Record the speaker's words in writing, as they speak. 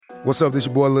What's up, this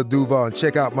your boy Lil Duval, and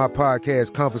check out my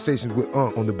podcast, Conversations with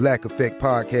Unc, on the Black Effect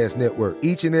Podcast Network.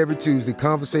 Each and every Tuesday,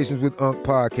 Conversations with Unc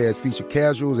podcast feature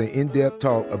casuals and in-depth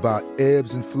talk about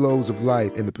ebbs and flows of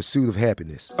life and the pursuit of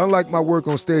happiness. Unlike my work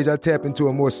on stage, I tap into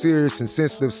a more serious and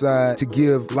sensitive side to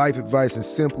give life advice and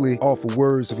simply offer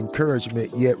words of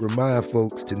encouragement, yet remind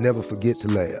folks to never forget to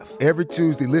laugh. Every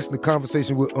Tuesday, listen to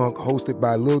Conversations with Unc, hosted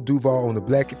by Lil Duval on the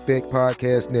Black Effect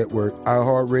Podcast Network,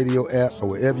 iHeartRadio app, or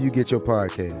wherever you get your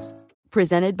podcasts.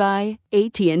 Presented by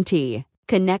AT&T.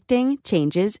 Connecting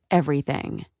changes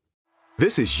everything.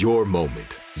 This is your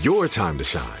moment, your time to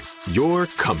shine, your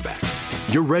comeback.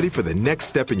 You're ready for the next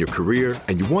step in your career,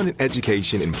 and you want an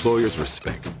education employers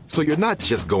respect. So you're not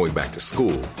just going back to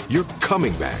school, you're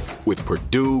coming back with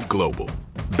Purdue Global.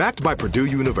 Backed by Purdue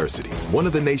University, one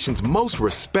of the nation's most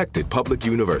respected public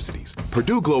universities,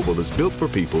 Purdue Global is built for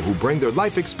people who bring their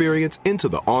life experience into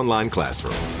the online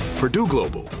classroom. Purdue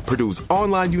Global, Purdue's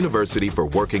online university for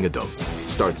working adults.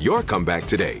 Start your comeback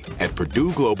today at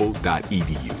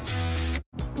purdueglobal.edu.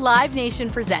 Live Nation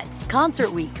presents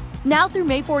Concert Week. Now through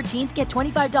May 14th, get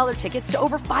 $25 tickets to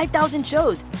over 5,000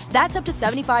 shows. That's up to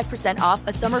 75% off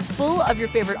a summer full of your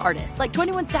favorite artists like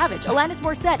 21 Savage, Alanis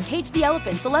Morissette, Cage the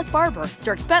Elephant, Celeste Barber,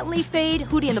 Dierks Bentley, Fade,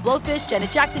 Hootie and the Blowfish, Janet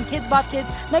Jackson, Kidz Bop Kids,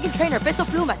 Meghan Trainor, Bissell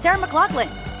Pluma, Sarah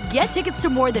McLachlan. Get tickets to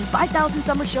more than 5,000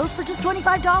 summer shows for just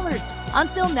 $25.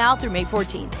 Until now through May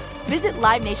 14th. Visit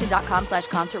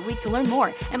LiveNation.com/Concert Week to learn more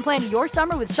and plan your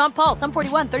summer with Sean Paul, Sum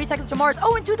 41, 30 Seconds to Mars,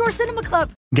 and Two Door Cinema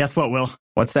Club. Guess what, Will?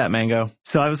 What's that, Mango?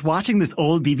 So I was watching this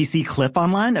old BBC clip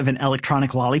online of an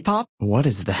electronic lollipop. What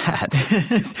is that?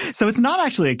 So it's not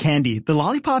actually a candy. The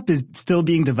lollipop is still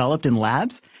being developed in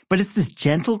labs, but it's this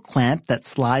gentle clamp that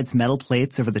slides metal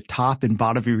plates over the top and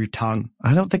bottom of your tongue.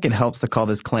 I don't think it helps to call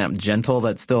this clamp gentle.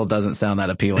 That still doesn't sound that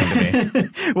appealing to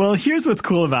me. Well, here's what's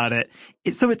cool about it.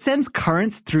 So it sends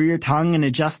currents through your tongue and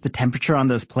adjusts the temperature on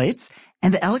those plates.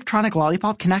 And the electronic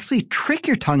lollipop can actually trick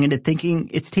your tongue into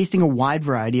thinking it's tasting a wide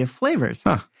variety of flavors.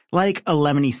 Huh. Like a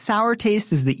lemony sour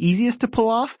taste is the easiest to pull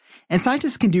off, and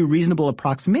scientists can do reasonable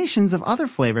approximations of other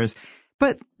flavors.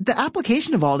 But the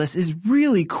application of all this is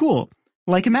really cool.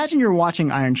 Like, imagine you're watching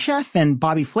Iron Chef and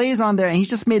Bobby Flay's on there, and he's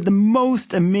just made the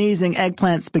most amazing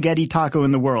eggplant spaghetti taco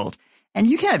in the world. And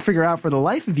you can't figure out for the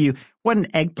life of you what an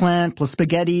eggplant plus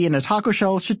spaghetti and a taco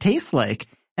shell should taste like.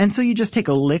 And so you just take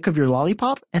a lick of your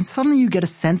lollipop, and suddenly you get a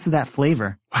sense of that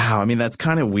flavor. Wow, I mean, that's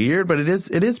kind of weird, but it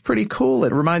is pretty cool.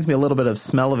 It reminds me a little bit of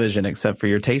smell-o-vision, except for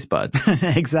your taste buds.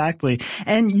 Exactly.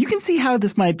 And you can see how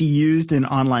this might be used in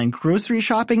online grocery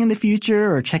shopping in the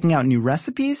future or checking out new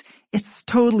recipes. It's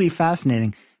totally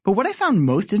fascinating. But what I found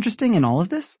most interesting in all of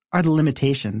this are the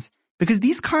limitations. Because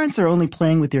these currents are only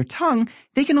playing with your tongue,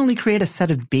 they can only create a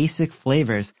set of basic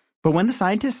flavors. But when the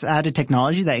scientists added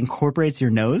technology that incorporates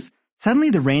your nose,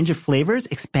 suddenly the range of flavors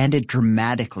expanded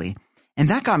dramatically. And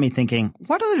that got me thinking,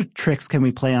 what other tricks can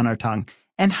we play on our tongue?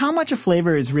 And how much of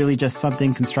flavor is really just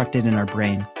something constructed in our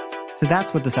brain? So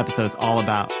that's what this episode's all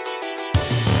about.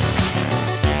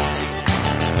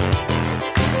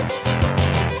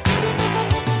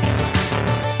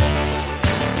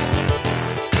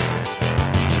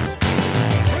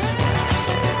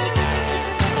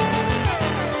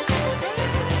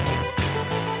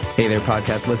 Hey there,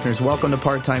 podcast listeners. Welcome to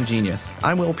Part-Time Genius.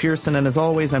 I'm Will Pearson, and as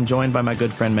always, I'm joined by my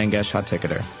good friend Mangesh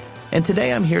Hattikudur. And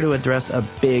today I'm here to address a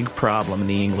big problem in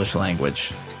the English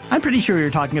language. I'm pretty sure you're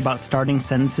talking about starting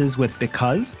sentences with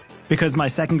because my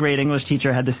second grade English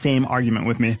teacher had the same argument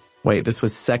with me. Wait, this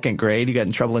was second grade? You got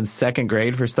in trouble in second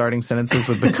grade for starting sentences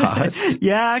with because?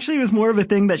 Yeah, actually it was more of a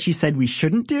thing that she said we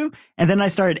shouldn't do. And then I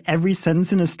started every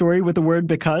sentence in a story with the word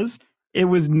because. It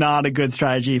was not a good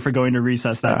strategy for going to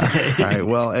recess that day. All right.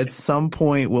 Well, at some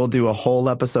point, we'll do a whole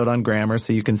episode on grammar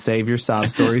so you can save your sob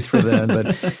stories for then.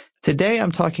 But today,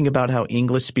 I'm talking about how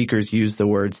English speakers use the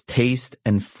words taste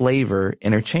and flavor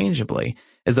interchangeably,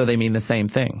 as though they mean the same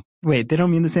thing. Wait, they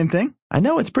don't mean the same thing? I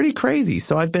know, it's pretty crazy.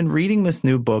 So I've been reading this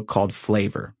new book called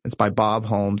Flavor. It's by Bob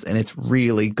Holmes, and it's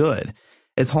really good.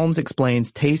 As Holmes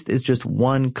explains, taste is just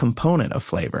one component of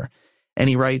flavor. And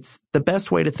he writes, the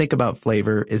best way to think about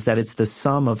flavor is that it's the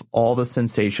sum of all the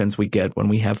sensations we get when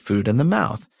we have food in the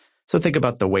mouth. So think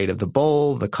about the weight of the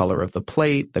bowl, the color of the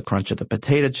plate, the crunch of the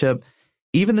potato chip.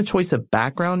 Even the choice of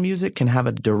background music can have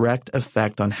a direct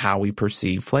effect on how we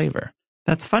perceive flavor.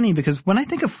 That's funny because when I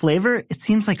think of flavor, it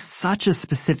seems like such a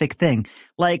specific thing.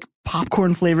 Like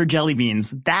popcorn flavored jelly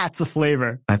beans. That's a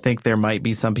flavor. I think there might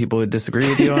be some people who disagree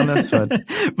with you on this, but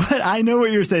But I know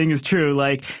what you're saying is true.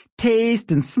 Like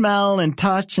taste and smell and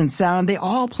touch and sound, they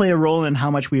all play a role in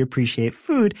how much we appreciate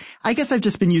food. I guess I've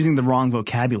just been using the wrong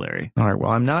vocabulary. all right,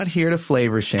 well, I'm not here to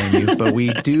flavor shame you, but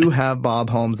we do have Bob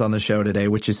Holmes on the show today,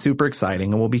 which is super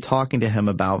exciting, and we'll be talking to him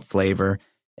about flavor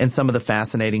and some of the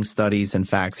fascinating studies and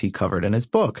facts he covered in his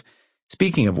book.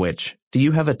 Speaking of which, do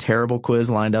you have a terrible quiz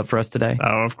lined up for us today?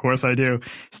 Oh, of course I do.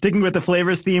 Sticking with the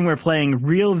flavors theme, we're playing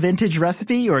real vintage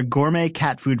recipe or gourmet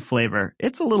cat food flavor.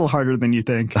 It's a little harder than you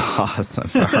think.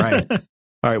 Awesome. All right. All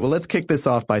right, well, let's kick this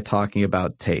off by talking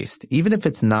about taste. Even if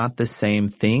it's not the same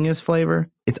thing as flavor,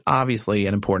 it's obviously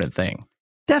an important thing.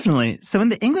 Definitely. So in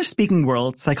the English-speaking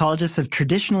world, psychologists have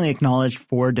traditionally acknowledged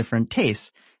 4 different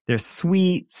tastes. They're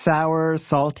sweet, sour,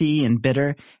 salty, and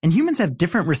bitter, and humans have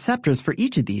different receptors for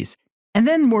each of these. And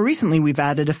then more recently, we've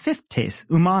added a 5th taste,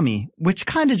 umami, which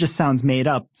kind of just sounds made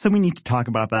up, so we need to talk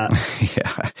about that.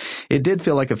 Yeah, it did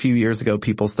feel like a few years ago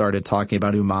people started talking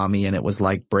about umami, and it was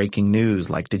like breaking news.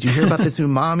 Like, did you hear about this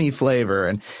umami flavor?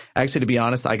 And actually, to be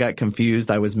honest, I got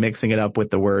confused. I was mixing it up with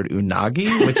the word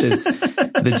unagi, which is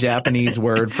the Japanese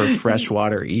word for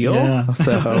freshwater eel. Yeah.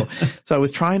 So I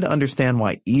was trying to understand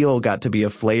why eel got to be a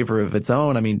flavor of its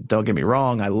own. I mean, don't get me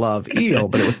wrong, I love eel,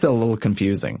 but it was still a little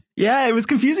confusing. Yeah, it was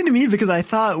confusing to me because I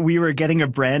thought we were getting a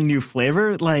brand new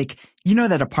flavor. Like, you know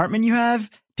that apartment you have?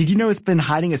 Did you know it's been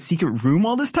hiding a secret room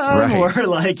all this time? Right. Or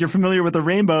like you're familiar with the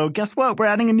rainbow. Guess what? We're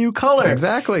adding a new color.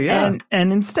 Exactly, yeah.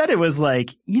 And instead it was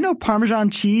like, you know, Parmesan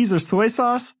cheese or soy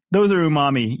sauce? Those are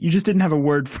umami. You just didn't have a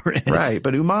word for it. Right,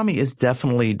 but umami is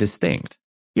definitely distinct.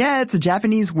 Yeah, it's a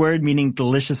Japanese word meaning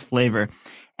delicious flavor.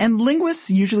 And linguists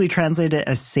usually translate it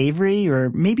as savory or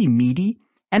maybe meaty.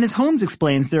 And as Holmes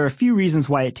explains, there are a few reasons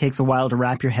why it takes a while to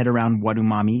wrap your head around what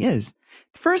umami is.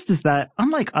 First is that,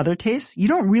 unlike other tastes, you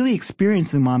don't really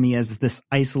experience umami as this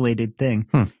isolated thing.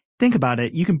 Think about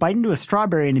it. You can bite into a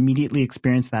strawberry and immediately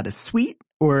experience that as sweet,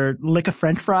 or lick a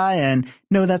French fry and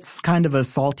know that's kind of a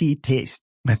salty taste.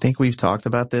 I think we've talked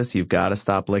about this. You've got to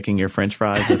stop licking your French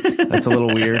fries. That's a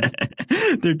little weird.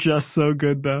 They're just so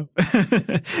good, though.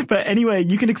 But anyway,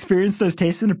 you can experience those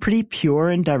tastes in a pretty pure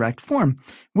and direct form.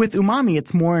 With umami,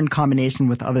 it's more in combination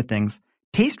with other things.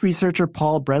 Taste researcher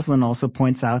Paul Breslin also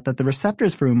points out that the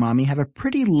receptors for umami have a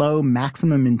pretty low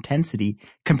maximum intensity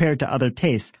compared to other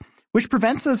tastes, which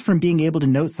prevents us from being able to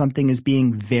note something as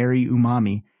being very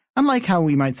umami. Unlike how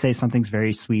we might say something's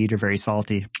very sweet or very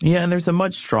salty. Yeah, and there's a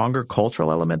much stronger cultural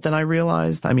element than I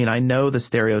realized. I mean, I know the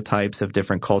stereotypes of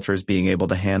different cultures being able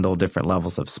to handle different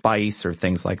levels of spice or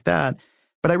things like that,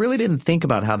 but I really didn't think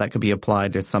about how that could be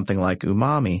applied to something like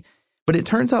umami. But it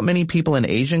turns out many people in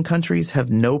Asian countries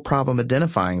have no problem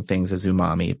identifying things as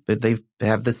umami, but they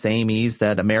have the same ease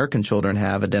that American children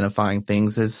have identifying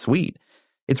things as sweet.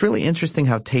 It's really interesting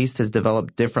how taste has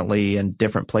developed differently in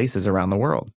different places around the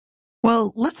world.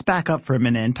 Well, let's back up for a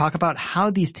minute and talk about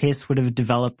how these tastes would have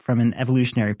developed from an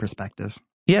evolutionary perspective.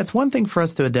 Yeah, it's one thing for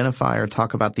us to identify or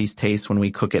talk about these tastes when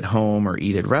we cook at home or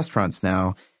eat at restaurants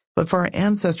now, but for our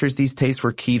ancestors, these tastes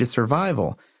were key to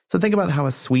survival. So think about how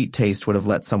a sweet taste would have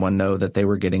let someone know that they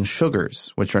were getting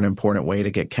sugars, which are an important way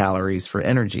to get calories for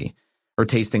energy. Or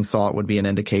tasting salt would be an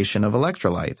indication of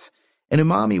electrolytes. And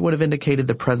umami would have indicated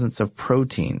the presence of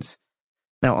proteins.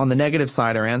 Now, on the negative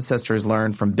side, our ancestors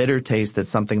learned from bitter taste that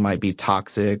something might be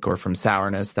toxic, or from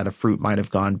sourness that a fruit might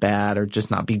have gone bad or just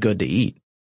not be good to eat.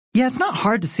 Yeah, it's not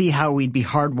hard to see how we'd be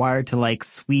hardwired to like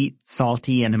sweet,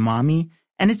 salty, and umami.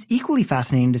 And it's equally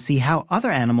fascinating to see how other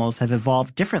animals have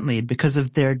evolved differently because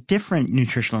of their different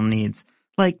nutritional needs.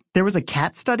 Like, there was a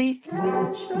cat study.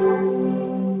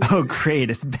 Oh,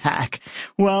 great, it's back.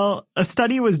 Well, a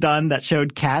study was done that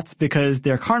showed cats, because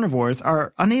they're carnivores,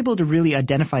 are unable to really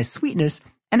identify sweetness,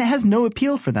 and it has no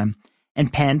appeal for them.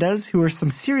 And pandas, who are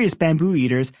some serious bamboo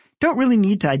eaters, don't really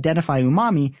need to identify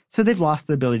umami, so they've lost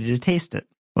the ability to taste it.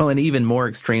 Well, and even more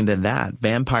extreme than that,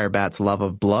 vampire bats' love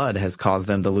of blood has caused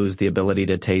them to lose the ability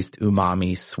to taste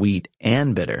umami, sweet,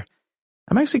 and bitter.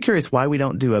 I'm actually curious why we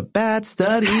don't do a bat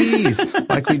studies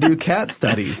like we do cat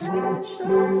studies.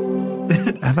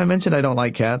 Have I mentioned I don't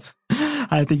like cats?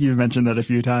 I think you've mentioned that a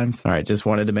few times. All right, just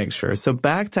wanted to make sure. So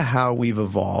back to how we've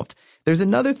evolved. There's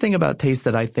another thing about taste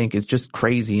that I think is just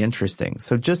crazy interesting.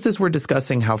 So just as we're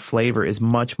discussing how flavor is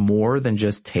much more than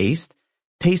just taste,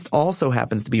 taste also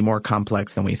happens to be more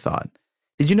complex than we thought.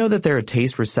 Did you know that there are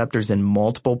taste receptors in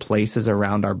multiple places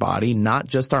around our body, not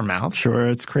just our mouth? Sure,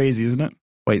 it's crazy, isn't it?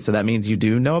 Wait, so that means you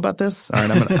do know about this? All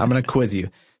right, I'm going to quiz you.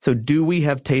 So do we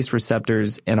have taste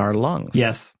receptors in our lungs?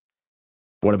 Yes.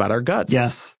 What about our guts?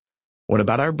 Yes. What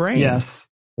about our brain? Yes.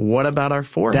 What about our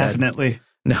forehead? Definitely.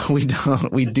 No, we don't.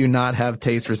 We do not have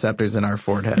taste receptors in our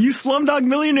forehead. You Slumdog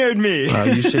Millionaired me.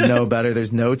 Well, you should know better.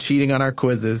 There's no cheating on our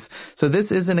quizzes. So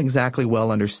this isn't exactly well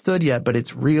understood yet, but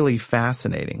it's really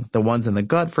fascinating. The ones in the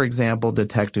gut, for example,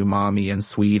 detect umami and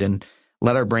sweet and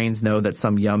let our brains know that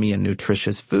some yummy and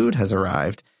nutritious food has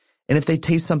arrived. And if they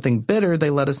taste something bitter, they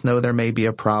let us know there may be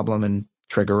a problem and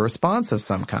trigger a response of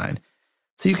some kind.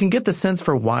 So you can get the sense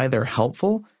for why they're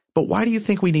helpful, but why do you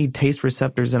think we need taste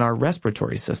receptors in our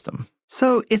respiratory system?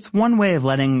 So it's one way of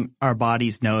letting our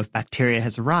bodies know if bacteria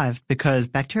has arrived because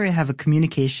bacteria have a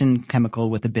communication chemical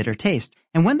with a bitter taste.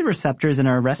 And when the receptors in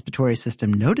our respiratory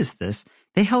system notice this,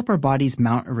 they help our bodies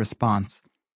mount a response.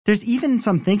 There's even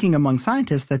some thinking among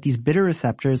scientists that these bitter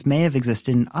receptors may have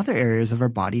existed in other areas of our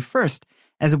body first,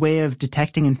 as a way of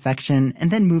detecting infection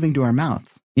and then moving to our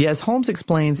mouths. Yeah, as Holmes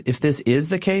explains, if this is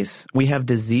the case, we have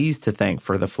disease to thank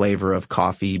for the flavor of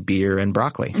coffee, beer, and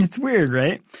broccoli. It's weird,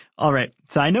 right? All right,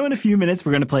 so I know in a few minutes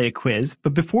we're going to play a quiz,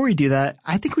 but before we do that,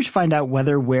 I think we should find out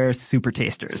whether we're super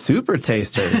tasters. Super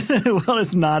tasters? Well,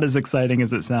 it's not as exciting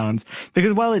as it sounds,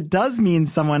 because while it does mean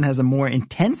someone has a more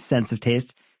intense sense of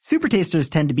taste, super tasters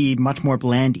tend to be much more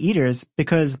bland eaters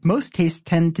because most tastes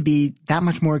tend to be that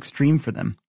much more extreme for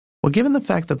them. Well, given the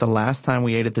fact that the last time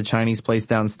we ate at the Chinese place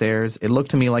downstairs, it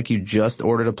looked to me like you just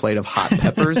ordered a plate of hot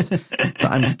peppers. So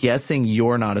I'm guessing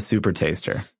you're not a super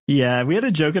taster. Yeah, we had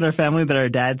a joke in our family that our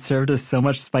dad served us so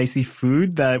much spicy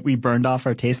food that we burned off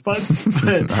our taste buds.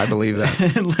 But I believe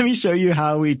that. let me show you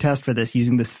how we test for this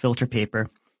using this filter paper.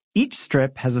 Each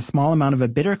strip has a small amount of a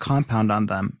bitter compound on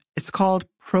them. It's called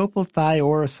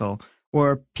propylthiouracil,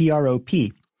 or PROP.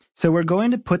 So we're going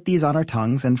to put these on our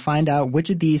tongues and find out which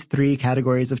of these three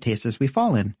categories of tasters we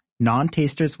fall in.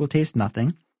 Non-tasters will taste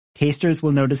nothing. Tasters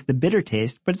will notice the bitter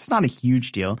taste, but it's not a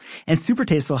huge deal. And super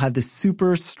tasters will have this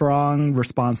super strong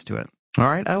response to it. All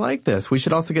right, I like this. We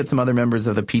should also get some other members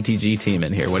of the PTG team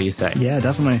in here. What do you say? Yeah,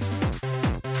 definitely.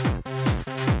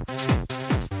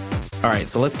 All right,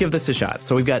 so let's give this a shot.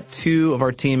 So we've got two of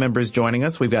our team members joining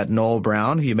us. We've got Noel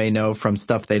Brown, who you may know from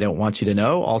Stuff They Don't Want You to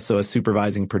Know, also a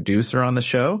supervising producer on the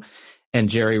show, and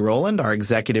Jerry Rowland, our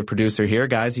executive producer here.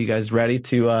 Guys, you guys ready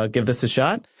to give this a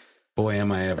shot? Boy,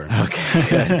 am I ever.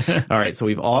 Okay, good. All right, so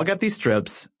we've all got these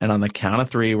strips, and on the count of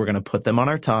three, we're going to put them on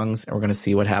our tongues, and we're going to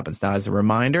see what happens. Now, as a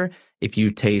reminder, if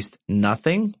you taste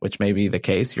nothing, which may be the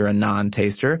case, you're a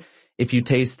non-taster. If you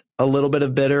taste a little bit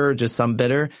of bitter, or just some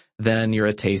bitter, then you're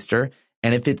a taster.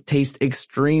 And if it tastes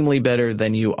extremely bitter,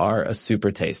 then you are a super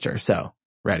taster. So,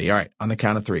 ready? All right, on the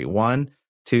count of three. 1,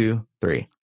 2, 3.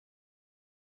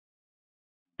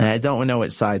 And I don't know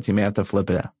which sides. You may have to flip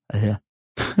it out.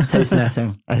 Taste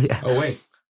nothing. Oh, wait.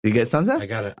 You get something? I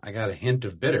got a hint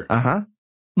of bitter. Uh-huh.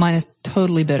 Mine is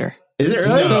totally bitter. Is it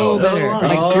really? So bitter.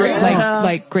 Oh,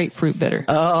 Like grapefruit bitter.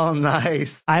 Oh,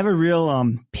 nice. I have a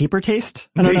real paper taste.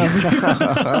 I don't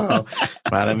know.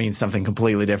 Well, that means something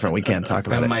completely different. We can't talk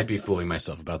about I it. might be fooling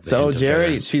myself about that. So,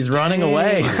 Jerry, she's running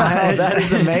away. Wow, that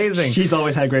is amazing. She's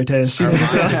always had great taste.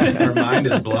 Her mind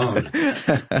is blown.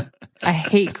 I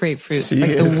hate grapefruit. She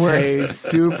Like the is worst. a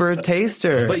super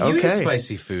taster. But you okay. eat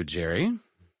spicy food, Jerry.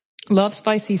 Love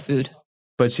spicy food.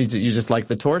 But you just like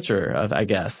the torture of, I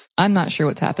guess. I'm not sure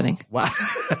what's happening. Wow.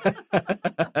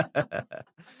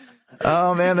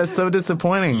 Oh, man, that's so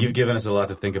disappointing. You've given us a lot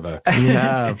to think about.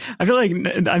 Yeah. I feel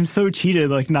like I'm so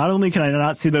cheated. Like, not only can I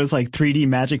not see those like 3D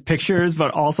magic pictures,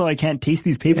 but also I can't taste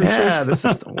these paper Yeah, strips.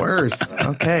 this is the worst.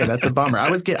 Okay, that's a bummer.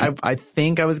 I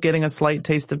think I was getting a slight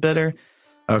taste of bitter.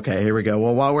 Okay, here we go.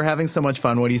 Well, while we're having so much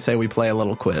fun, what do you say we play a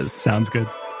little quiz? Sounds good.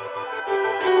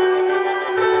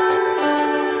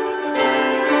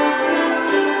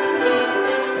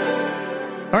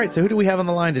 All right, so who do we have on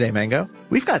the line today, Mango?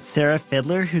 We've got Sarah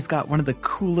Fiddler, who's got one of the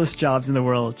coolest jobs in the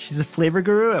world. She's a flavor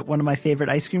guru at one of my favorite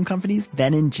ice cream companies,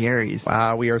 Ben & Jerry's.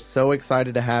 Wow, we are so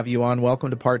excited to have you on. Welcome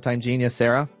to Part-Time Genius,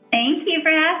 Sarah. Thank you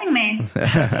for having me.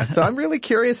 So I'm really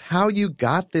curious how you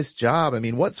got this job. I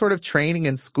mean, what sort of training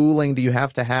and schooling do you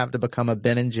have to become a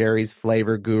Ben & Jerry's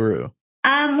flavor guru?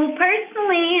 Well,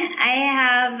 personally, I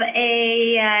have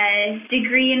a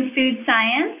degree in food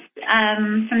science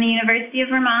from the University of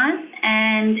Vermont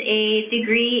and a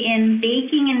degree in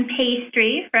baking and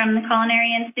pastry from the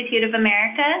Culinary Institute of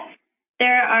America.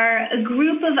 There are a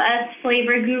group of us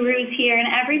flavor gurus here, and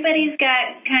everybody's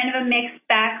got kind of a mixed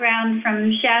background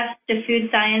from chefs to food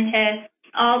scientists,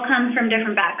 all come from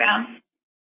different backgrounds.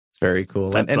 It's very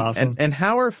cool. That's awesome. And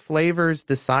how are flavors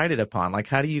decided upon? Like,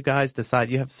 how do you guys decide?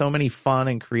 You have so many fun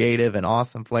and creative and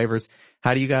awesome flavors.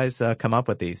 How do you guys come up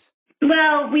with these?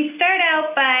 Well, we start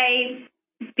out by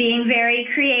being very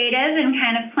creative and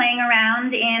kind of playing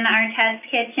around in our test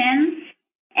kitchen.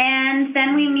 And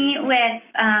then we meet with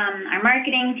our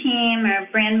marketing team, our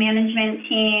brand management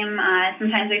team,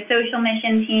 sometimes our social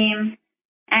mission team,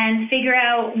 and figure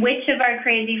out which of our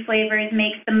crazy flavors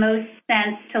makes the most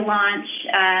sense to launch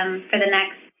for the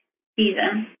next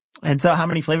season. And so how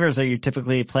many flavors are you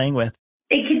typically playing with?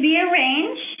 It could be a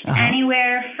range,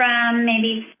 anywhere from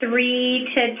maybe 3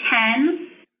 to 10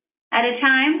 at a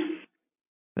time.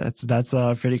 That's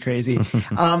pretty crazy.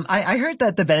 I heard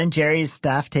that the Ben & Jerry's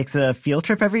staff takes a field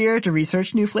trip every year to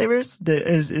research new flavors.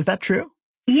 Is that true?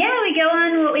 Yeah, we go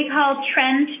on what we call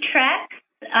trend treks.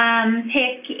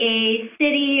 Pick a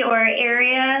city or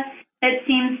area that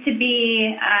seems to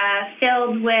be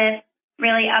filled with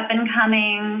really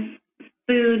up-and-coming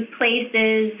food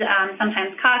places,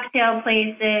 sometimes cocktail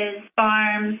places,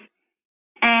 farms,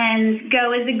 and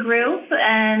go as a group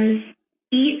and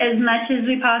eat as much as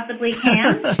we possibly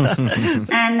can,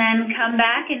 and then come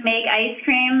back and make ice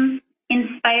cream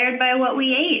inspired by what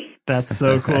we ate. That's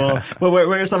so cool. Well,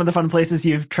 where are some of the fun places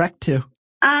you've trekked to?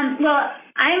 Well,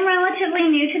 I'm relatively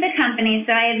new to the company,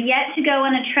 so I have yet to go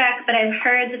on a trek, but I've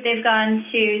heard that they've gone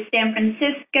to San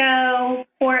Francisco,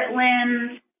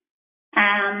 Portland.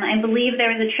 I believe there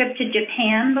was a trip to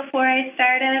Japan before I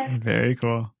started. Very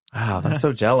cool. Wow, I'm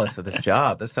so jealous of this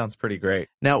job. This sounds pretty great.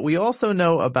 Now, we also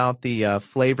know about the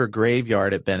flavor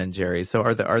graveyard at Ben & Jerry's. So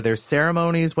are there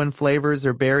ceremonies when flavors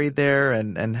are buried there?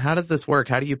 And how does this work?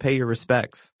 How do you pay your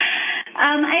respects?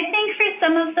 I think for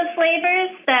some of the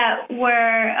flavors that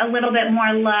were a little bit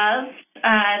more loved,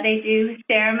 they do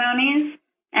ceremonies.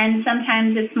 And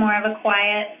sometimes it's more of a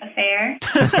quiet affair.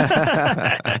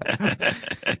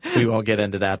 We won't get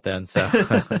into that then. So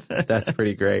that's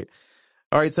pretty great.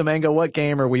 All right, so Mango, what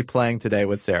game are we playing today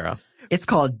with Sarah? It's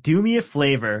called Do Me a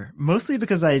Flavor, mostly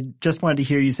because I just wanted to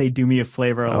hear you say Do Me a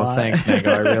Flavor a lot. Oh, thanks,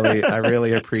 Mango. I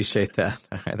really appreciate that.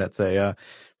 All right, that's a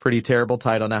pretty terrible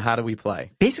title. Now, how do we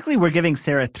play? Basically, we're giving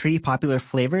Sarah 3 popular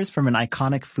flavors from an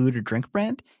iconic food or drink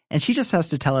brand, and she just has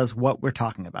to tell us what we're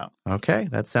talking about. Okay,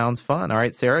 that sounds fun. All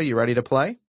right, Sarah, you ready to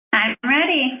play? I'm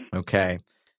ready. Okay.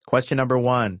 Question number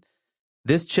 1.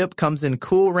 This chip comes in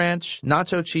Cool Ranch,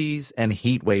 nacho cheese, and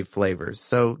heat wave flavors.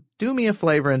 So do me a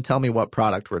flavor and tell me what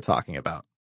product we're talking about.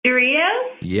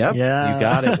 Doritos? Yep, Yeah. You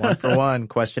got it. 1 for 1.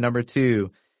 Question number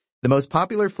 2. The most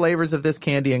popular flavors of this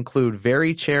candy include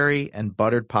very cherry and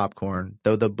buttered popcorn,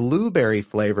 though the blueberry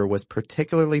flavor was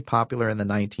particularly popular in the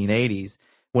 1980s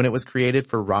when it was created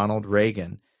for Ronald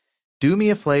Reagan. Do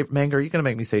me a flavor. Mango, are you going to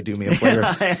make me say do me a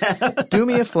flavor? Do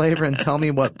me a flavor and tell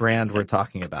me what brand we're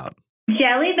talking about.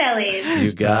 Jelly Bellies.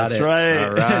 You got That's it. right.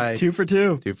 All right. 2 for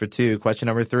 2. 2 for 2. Question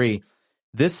number 3.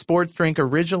 This sports drink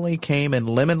originally came in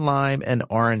lemon lime and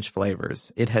orange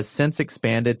flavors. It has since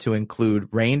expanded to include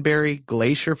rainberry,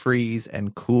 glacier freeze,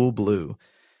 and cool blue.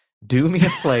 Do me a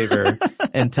flavor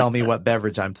and tell me what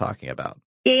beverage I'm talking about.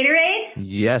 Gatorade?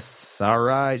 Yes. All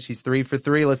right. She's 3 for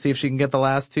 3. Let's see if she can get the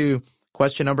last 2.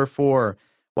 Question number 4.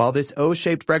 While this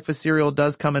O-shaped breakfast cereal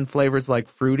does come in flavors like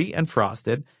fruity and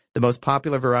frosted, the most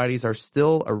popular varieties are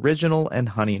still original and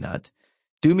honey nut.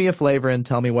 Do me a flavor and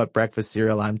tell me what breakfast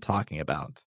cereal I'm talking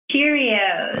about.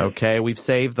 Cheerios. Okay, we've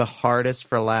saved the hardest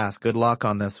for last. Good luck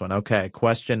on this one. Okay,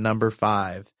 question number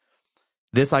 5.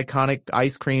 This iconic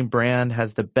ice cream brand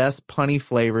has the best punny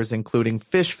flavors, including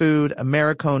Fish Food,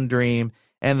 Americone Dream,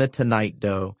 and the Tonight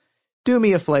Dough. Do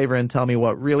me a flavor and tell me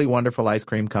what really wonderful ice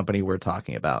cream company we're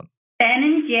talking about.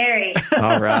 Ben & Jerry.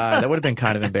 All right. That would have been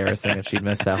kind of embarrassing if she'd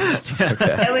missed that one. Okay.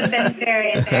 That would have been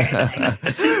very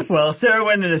embarrassing. Well, Sarah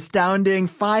won an astounding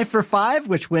 5 for 5,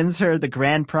 which wins her the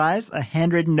grand prize, a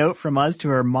handwritten note from us to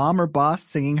her mom or boss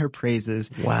singing her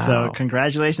praises. Wow. So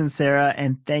congratulations, Sarah,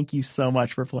 and thank you so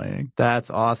much for playing.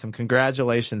 That's awesome.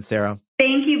 Congratulations, Sarah.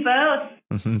 Thank you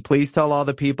both. Please tell all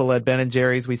the people at Ben &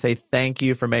 Jerry's we say thank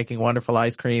you for making wonderful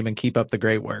ice cream and keep up the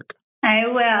great work. I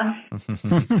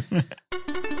will.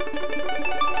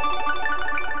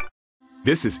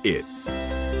 This is it.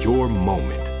 Your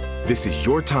moment. This is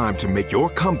your time to make your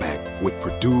comeback with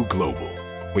Purdue Global.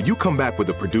 When you come back with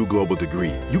a Purdue Global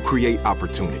degree, you create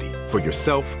opportunity for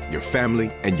yourself, your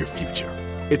family, and your future.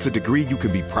 It's a degree you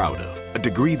can be proud of, a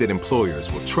degree that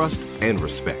employers will trust and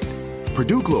respect.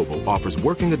 Purdue Global offers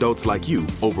working adults like you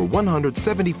over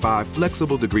 175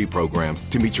 flexible degree programs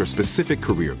to meet your specific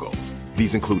career goals.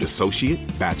 These include associate,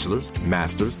 bachelor's,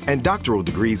 master's, and doctoral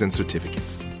degrees and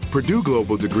certificates. Purdue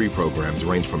Global degree programs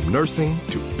range from nursing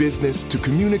to business to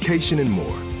communication and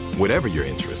more. Whatever your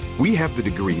interest, we have the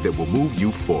degree that will move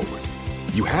you forward.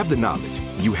 You have the knowledge,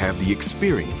 you have the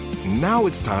experience. Now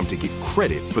it's time to get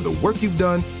credit for the work you've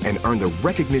done and earn the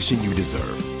recognition you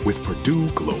deserve with Purdue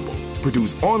Global,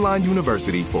 Purdue's online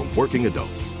university for working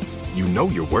adults. You know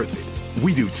you're worth it.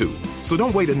 We do too. So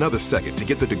don't wait another second to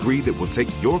get the degree that will take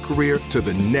your career to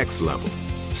the next level.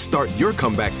 Start your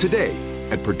comeback today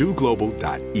at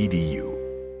purdueglobal.edu.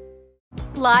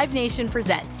 Live Nation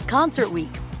presents Concert Week.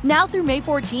 Now through May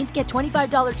 14th, get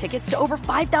 $25 tickets to over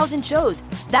 5,000 shows.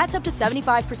 That's up to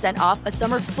 75% off a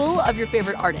summer full of your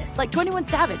favorite artists like 21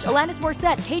 Savage, Alanis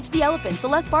Morissette, Cage the Elephant,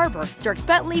 Celeste Barber, Dierks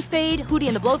Bentley, Fade, Hootie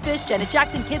and the Blowfish, Janet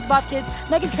Jackson, Kidz Bop Kids,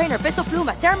 Meghan Trainor, Peso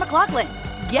Pluma, Sarah McLachlan.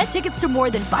 Get tickets to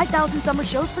more than 5,000 summer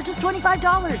shows for just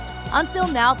 $25. Until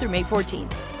now through May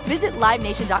 14th. Visit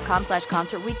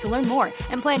LiveNation.com/Concert Week to learn more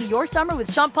and plan your summer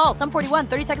with Sean Paul, Sum 41,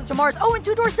 30 Seconds to Mars, and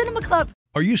Two Door Cinema Club.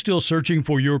 Are you still searching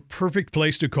for your perfect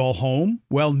place to call home?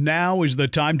 Well, now is the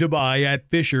time to buy at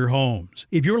Fisher Homes.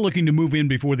 If you're looking to move in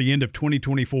before the end of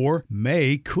 2024,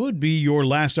 May could be your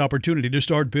last opportunity to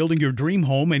start building your dream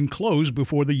home and close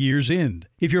before the year's end.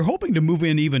 If you're hoping to move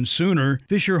in even sooner,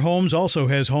 Fisher Homes also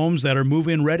has homes that are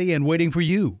move-in ready and waiting for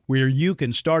you, where you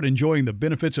can start enjoying the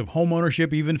benefits of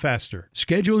homeownership even faster.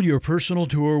 Schedule your personal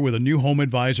tour with a new home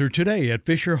advisor today at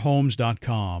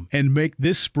FisherHomes.com and make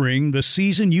this spring the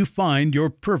season you find your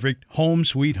perfect home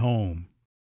sweet home.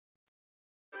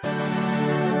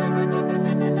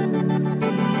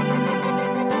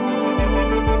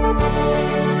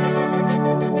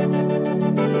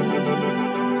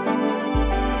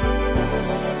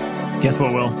 Guess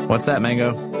what, Will? What's that,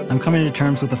 Mango? I'm coming to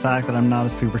terms with the fact that I'm not a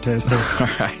super toaster. All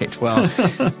right. Well,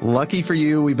 lucky for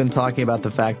you, we've been talking about the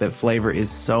fact that flavor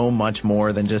is so much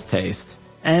more than just taste.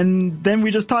 And then we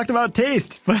just talked about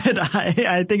taste. But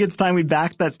I think it's time we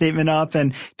back that statement up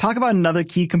and talk about another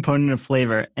key component of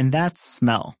flavor, and that's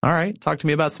smell. All right. Talk to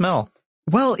me about smell.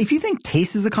 Well, if you think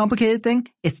taste is a complicated thing,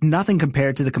 it's nothing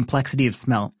compared to the complexity of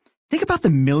smell. Think about the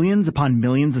millions upon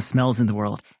millions of smells in the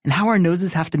world and how our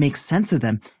noses have to make sense of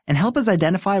them and help us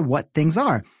identify what things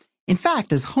are. In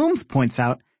fact, as Holmes points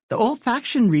out, the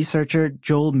olfaction researcher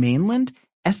Joel Mainland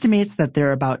estimates that there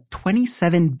are about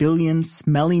 27 billion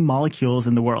smelly molecules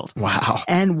in the world. Wow.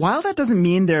 And while that doesn't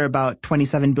mean there are about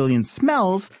 27 billion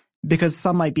smells, because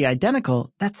some might be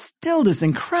identical, that's still this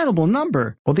incredible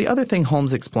number. Well, the other thing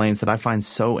Holmes explains that I find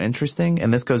so interesting,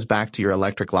 and this goes back to your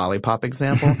electric lollipop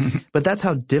example, but that's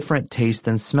how different taste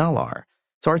and smell are.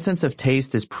 So our sense of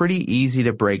taste is pretty easy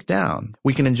to break down.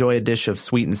 We can enjoy a dish of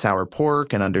sweet and sour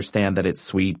pork and understand that it's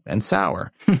sweet and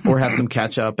sour, or have some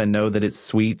ketchup and know that it's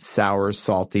sweet, sour,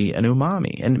 salty, and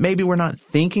umami. And maybe we're not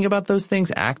thinking about those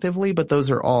things actively, but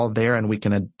those are all there and we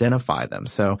can identify them.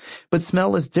 But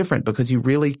smell is different because you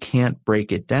really can't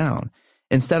break it down.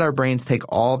 Instead, our brains take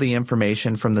all the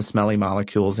information from the smelly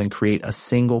molecules and create a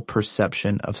single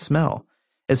perception of smell.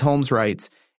 As Holmes writes,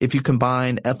 if you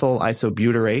combine ethyl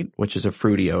isobutyrate, which is a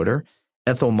fruity odor,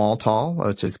 ethyl maltol,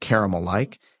 which is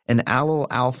caramel-like, and allyl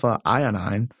alpha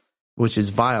iodine, which is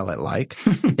violet-like,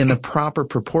 in the proper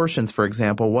proportions, for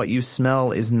example, what you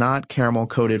smell is not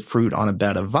caramel-coated fruit on a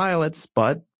bed of violets,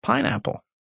 but pineapple.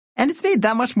 And it's made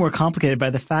that much more complicated by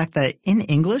the fact that in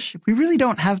English, we really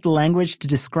don't have the language to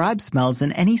describe smells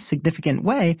in any significant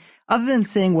way other than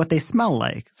saying what they smell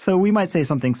like. So we might say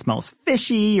something smells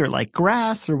fishy or like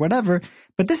grass or whatever,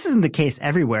 but this isn't the case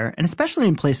everywhere, and especially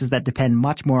in places that depend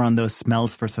much more on those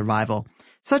smells for survival,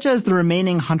 such as the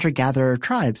remaining hunter-gatherer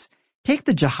tribes. Take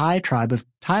the Jahai tribe of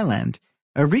Thailand.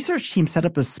 A research team set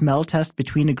up a smell test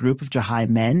between a group of Jahai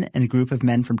men and a group of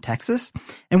men from Texas.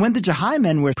 And when the Jahai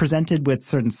men were presented with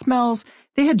certain smells,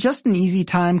 they had just an easy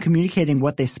time communicating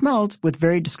what they smelled with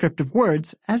very descriptive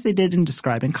words, as they did in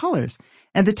describing colors.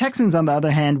 And the Texans, on the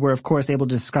other hand, were of course able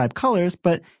to describe colors,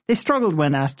 but they struggled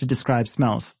when asked to describe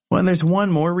smells. Well, and there's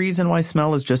one more reason why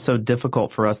smell is just so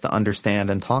difficult for us to understand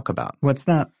and talk about. What's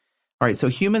that? All right, so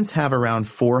humans have around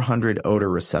 400 odor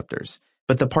receptors.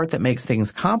 But the part that makes things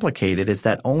complicated is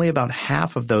that only about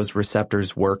half of those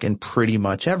receptors work in pretty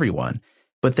much everyone.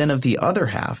 But then of the other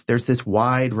half, there's this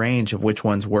wide range of which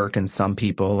ones work in some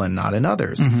people and not in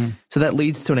others. Mm-hmm. So that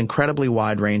leads to an incredibly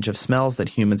wide range of smells that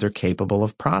humans are capable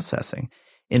of processing.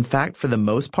 In fact, for the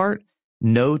most part,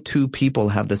 no two people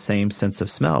have the same sense of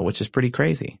smell, which is pretty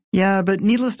crazy. Yeah, but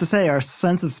needless to say, our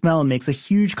sense of smell makes a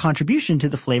huge contribution to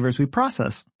the flavors we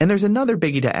process. And there's another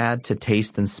biggie to add to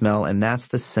taste and smell, and that's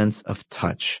the sense of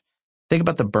touch. Think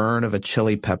about the burn of a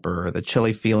chili pepper, or the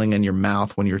chili feeling in your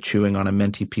mouth when you're chewing on a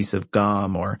minty piece of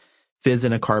gum, or fizz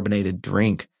in a carbonated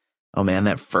drink. Oh man,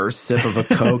 that first sip of a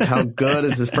Coke. How good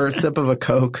is this first sip of a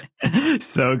Coke?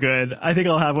 So good. I think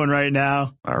I'll have one right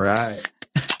now. All right.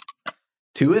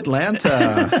 To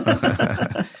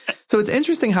Atlanta. So it's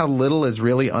interesting how little is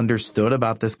really understood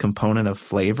about this component of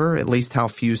flavor, at least how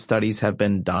few studies have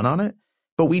been done on it.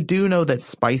 But we do know that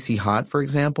spicy hot, for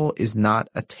example, is not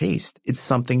a taste. It's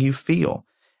something you feel.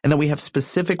 and that we have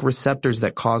specific receptors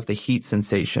that cause the heat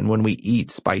sensation when we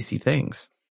eat spicy things.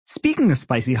 Speaking of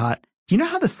spicy hot, do you know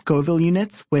how the Scoville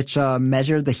units, which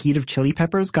measure the heat of chili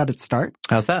peppers, got its start?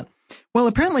 How's that? Well,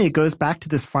 apparently it goes back to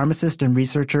this pharmacist and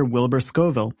researcher Wilbur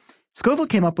Scoville. Scoville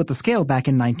came up with the scale back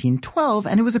in 1912,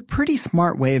 and it was a pretty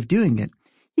smart way of doing it.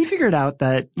 He figured out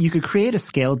that you could create a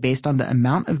scale based on the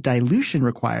amount of dilution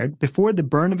required before the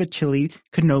burn of a chili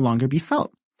could no longer be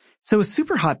felt. So a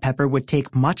super hot pepper would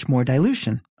take much more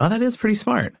dilution. Oh, that is pretty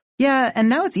smart. Yeah, and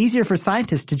now it's easier for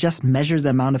scientists to just measure the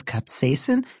amount of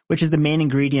capsaicin, which is the main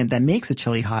ingredient that makes a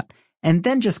chili hot, and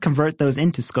then just convert those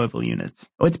into Scoville units.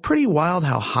 Oh, it's pretty wild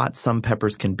how hot some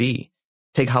peppers can be.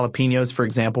 Take jalapenos, for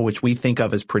example, which we think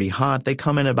of as pretty hot. They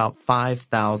come in at about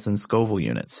 5,000 Scoville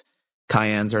units.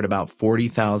 Cayennes are at about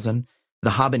 40,000. The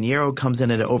habanero comes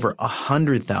in at over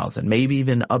 100,000, maybe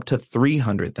even up to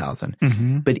 300,000.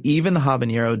 Mm-hmm. But even the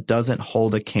habanero doesn't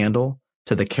hold a candle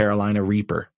to the Carolina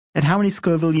Reaper. And how many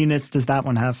Scoville units does that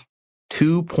one have?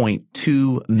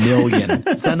 2.2 million.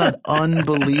 Is that not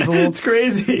unbelievable? It's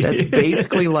crazy. That's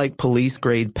basically like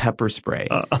police-grade pepper spray.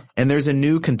 And there's a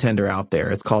new contender out there.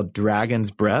 It's called Dragon's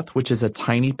Breath, which is a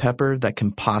tiny pepper that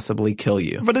can possibly kill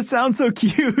you. But it sounds so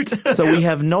cute. So we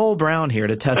have Noel Brown here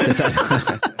to test this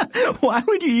out. Why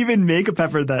would you even make a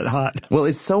pepper that hot? Well,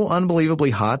 it's so unbelievably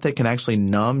hot that it can actually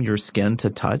numb your skin to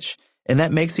touch. And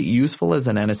that makes it useful as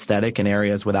an anesthetic in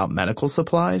areas without medical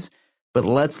supplies. But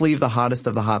let's leave the hottest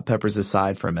of the hot peppers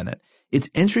aside for a minute. It's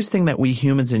interesting that we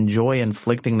humans enjoy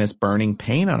inflicting this burning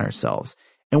pain on ourselves,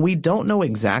 and we don't know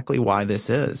exactly why this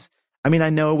is. I mean, I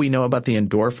know we know about the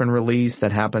endorphin release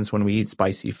that happens when we eat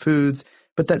spicy foods,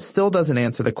 but that still doesn't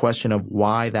answer the question of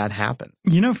why that happens.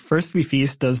 You know, First We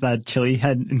Feast does that chili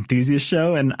head enthusiast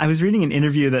show, and I was reading an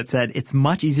interview that said it's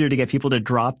much easier to get people to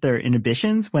drop their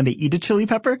inhibitions when they eat a chili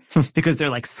pepper because they're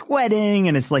like sweating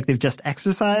and it's like they've just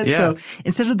exercised. Yeah. So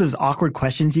instead of those awkward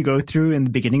questions you go through in the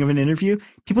beginning of an interview,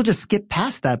 people just skip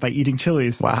past that by eating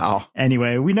chilies. Wow.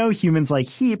 Anyway, we know humans like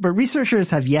heat, but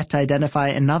researchers have yet to identify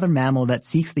another mammal that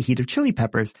seeks the heat of chili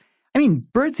peppers. I mean,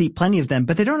 birds eat plenty of them,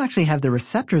 but they don't actually have the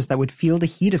receptors that would feel the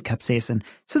heat of capsaicin,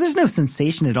 so there's no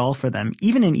sensation at all for them,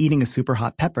 even in eating a super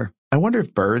hot pepper. I wonder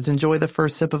if birds enjoy the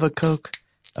first sip of a Coke.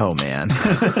 Oh, man.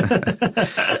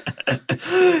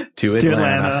 To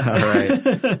Atlanta. All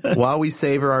right. While we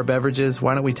savor our beverages,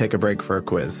 why don't we take a break for a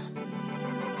quiz?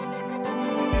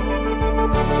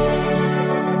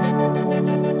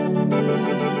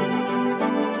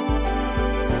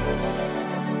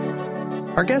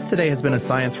 Our guest today has been a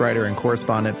science writer and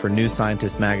correspondent for New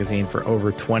Scientist magazine for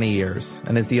over 20 years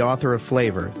and is the author of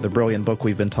Flavor, the brilliant book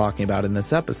we've been talking about in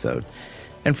this episode.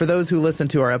 And for those who listened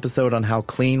to our episode on how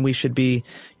clean we should be,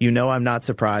 you know I'm not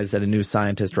surprised that a New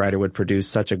Scientist writer would produce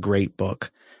such a great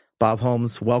book. Bob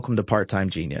Holmes, welcome to Part-Time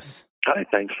Genius. Hi,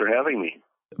 thanks for having me.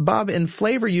 Bob, in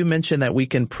Flavor, you mentioned that we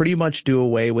can pretty much do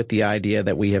away with the idea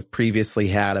that we have previously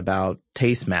had about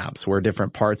taste maps, where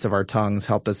different parts of our tongues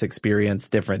help us experience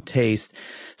different tastes.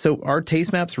 So are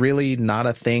taste maps really not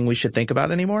a thing we should think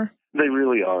about anymore? They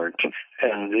really aren't.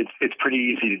 And it's pretty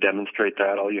easy to demonstrate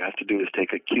that. All you have to do is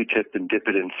take a Q-tip and dip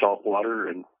it in salt water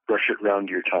and brush it around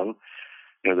your tongue.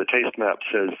 You know, the taste map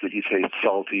says that you taste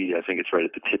salty. I think it's right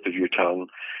at the tip of your tongue.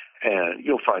 And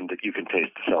you'll find that you can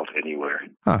taste the salt anywhere.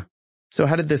 Huh. So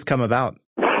how did this come about?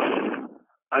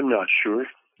 I'm not sure.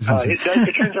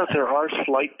 It turns out there are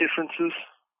slight differences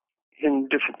in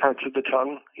different parts of the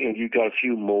tongue. You know, you've got a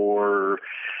few more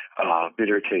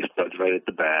bitter taste buds right at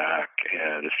the back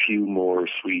and a few more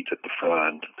sweet at the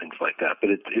front, things like that.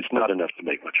 But it's not enough to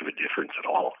make much of a difference at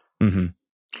all. Mm-hmm.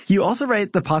 You also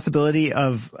write the possibility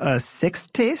of a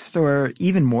sixth taste or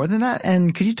even more than that.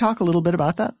 And could you talk a little bit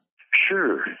about that?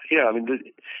 Sure. Yeah, I mean,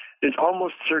 there's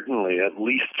almost certainly at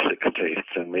least 6 tastes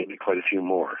and maybe quite a few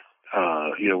more.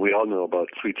 You know, we all know about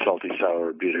sweet, salty,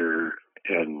 sour, bitter,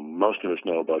 and most of us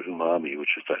know about umami,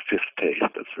 which is that 5th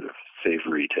taste, that sort of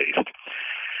savory taste.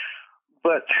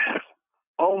 But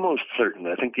almost certain,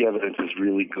 I think the evidence is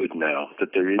really good now, that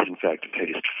there is in fact a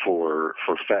taste for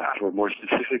fat, or more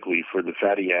specifically for the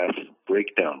fatty acid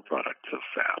breakdown products of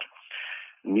fat.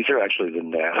 And these are actually the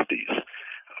nasties.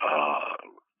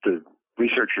 The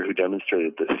researcher who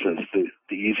demonstrated this says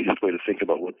the easiest way to think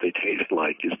about what they taste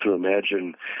like is to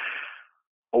imagine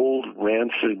old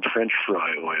rancid French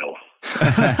fry oil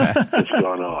that's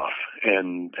gone off.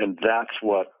 And that's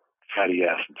what fatty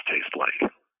acids taste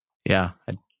like. Yeah,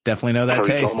 I definitely know that so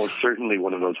taste. It's almost certainly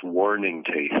one of those warning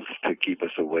tastes to keep us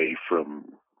away from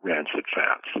rancid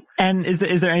fats. And is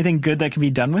there anything good that can be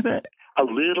done with it? A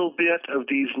little bit of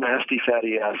these nasty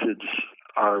fatty acids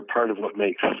are part of what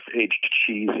makes aged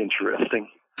cheese interesting.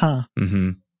 Huh. Mm-hmm.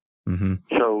 Mm-hmm.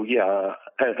 So, yeah,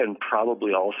 and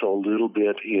probably also a little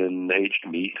bit in aged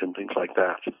meat and things like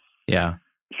that. Yeah.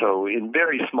 So in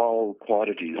very small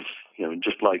quantities,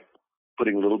 just like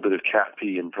putting a little bit of cat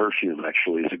pee in perfume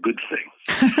actually is a good thing.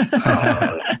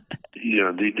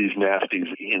 These nasties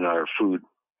in our food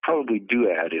probably do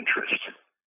add interest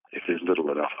if there's little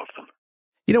enough of them.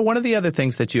 One of the other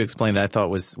things that you explained that I thought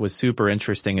was super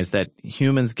interesting is that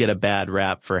humans get a bad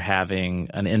rap for having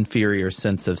an inferior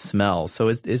sense of smell. So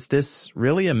is this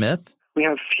really a myth? We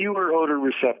have fewer odor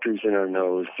receptors in our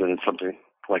nose than something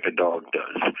like a dog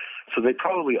does. So they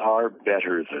probably are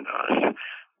better than us,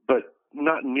 but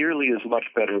not nearly as much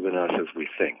better than us as we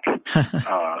think.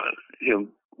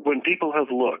 When people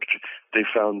have looked, they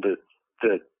found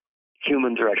that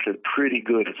humans are actually pretty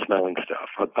good at smelling stuff.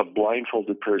 A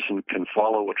blindfolded person can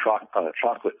follow a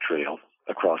chocolate trail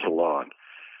across a lawn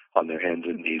on their hands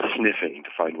and knees, sniffing to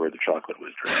find where the chocolate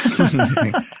was dropped.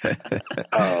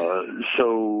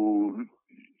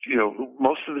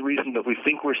 Most of the reason that we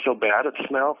think we're so bad at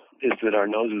smell is that our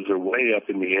noses are way up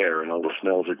in the air and all the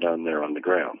smells are down there on the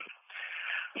ground.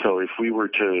 So if we were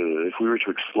to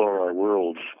explore our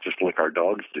worlds just like our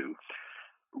dogs do,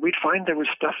 we'd find there was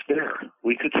stuff there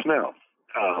we could smell.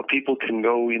 People can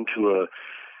go onto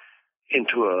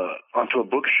a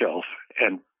bookshelf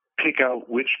and pick out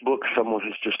which book someone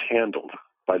has just handled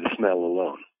by the smell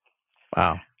alone.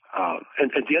 Wow.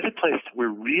 And the other place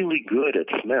we're really good at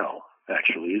smell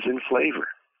actually is in flavor.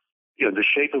 The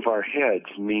shape of our heads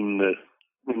means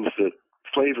that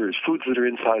flavors, foods that are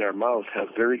inside our mouth, have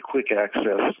very quick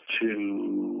access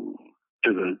to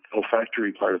the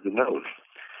olfactory part of the nose.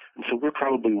 And so we're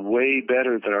probably way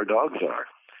better than our dogs are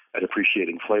at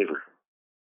appreciating flavor.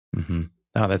 Mm-hmm.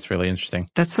 Oh, that's really interesting.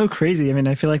 That's so crazy. I mean,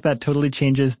 I feel like that totally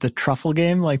changes the truffle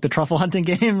game, like the truffle hunting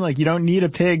game. Like, you don't need a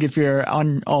pig if you're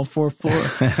on all four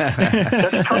floors.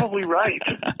 That's probably right.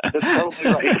 Except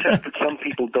that some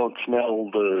people don't smell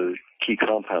the key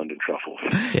compound in truffles.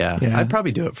 Yeah. I'd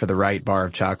probably do it for the right bar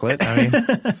of chocolate. I mean,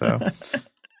 so.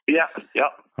 Yeah.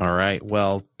 All right.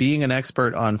 Well, being an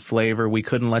expert on flavor, we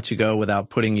couldn't let you go without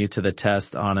putting you to the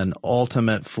test on an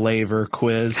ultimate flavor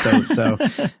quiz. So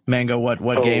Mango, what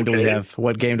game do we have?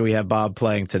 What game do we have Bob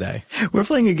playing today? We're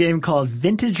playing a game called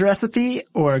Vintage Recipe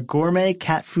or Gourmet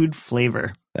Cat Food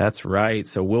Flavor. That's right.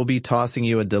 So we'll be tossing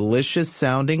you a delicious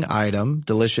sounding item.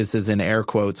 Delicious is in air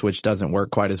quotes, which doesn't work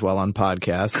quite as well on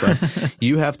podcasts. But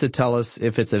you have to tell us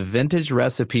if it's a vintage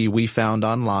recipe we found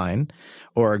online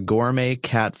or a gourmet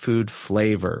cat food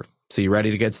flavor. So you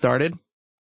ready to get started?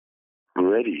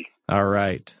 Ready. All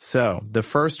right. So the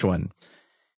first one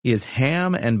is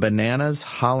ham and bananas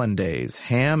hollandaise.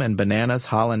 Ham and bananas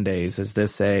hollandaise. Is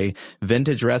this a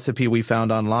vintage recipe we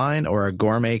found online or a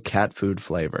gourmet cat food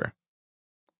flavor?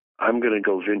 I'm going to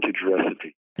go vintage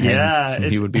recipe. Yeah.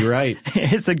 You would be right.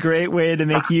 It's a great way to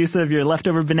make use of your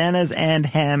leftover bananas and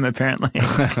ham, apparently.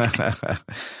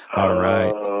 All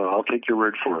right. I'll take your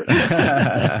word for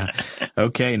it.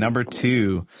 Okay, number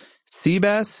 2. Sea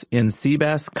bass in sea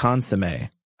bass consomme. I'm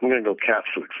going to go cat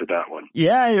food for that one.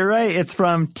 Yeah, you're right. It's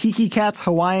from Tiki Cat's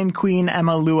Hawaiian Queen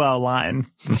Emma Luau line.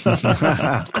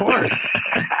 Of course.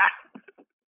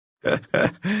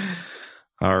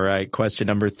 All right, question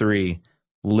number 3.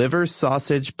 Liver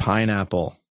sausage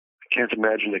pineapple. I can't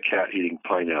imagine a cat eating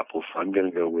pineapples. I'm going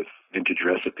to go with vintage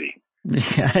recipe.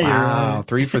 Yeah, you're wow, right.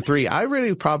 3 for 3. I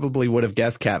really probably would have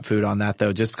guessed cat food on that,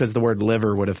 though, just because the word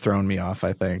liver would have thrown me off,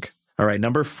 I think. All right,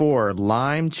 number 4,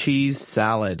 lime cheese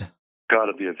salad.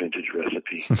 Gotta be a vintage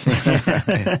recipe.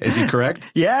 Is he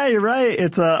correct? Yeah, you're right.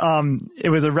 It's it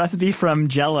was a recipe from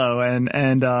Jell-O, and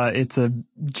it's a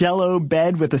Jell-O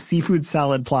bed with a seafood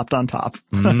salad plopped on top.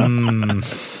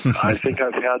 I think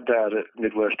I've had that at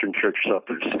Midwestern church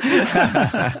suppers.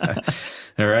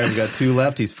 All right, we've got 2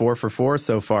 left. He's 4 for 4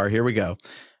 so far. Here we go.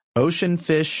 Ocean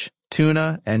fish,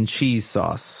 tuna, and cheese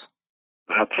sauce.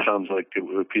 That sounds like it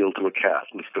would appeal to a cat.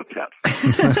 Let's go cat.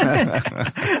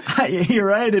 You're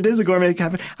right. It is a gourmet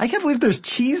cat food. I can't believe there's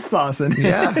cheese sauce in it.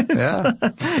 Yeah.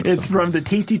 It's from the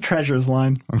Tasty Treasures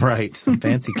line. Right. Some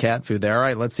fancy cat food there. All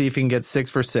right, let's see if you can get 6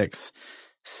 for 6.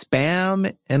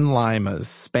 Spam and limas.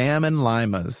 Spam and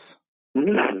limas.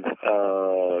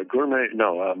 Gourmet,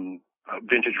 no,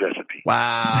 vintage recipe.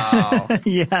 Wow.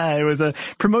 Yeah, it was a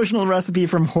promotional recipe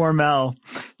from Hormel,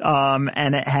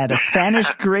 and it had a Spanish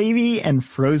gravy and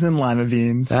frozen lima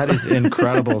beans. That is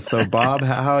incredible. So, Bob,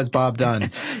 how has Bob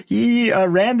done? He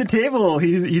ran the table.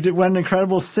 He did one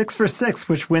incredible 6 for 6,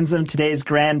 which wins him today's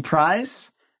grand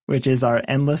prize, which is our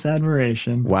endless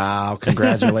admiration. Wow.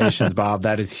 Congratulations, Bob.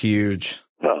 That is huge.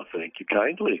 Well, thank you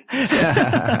kindly.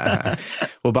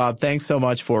 Well, Bob, thanks so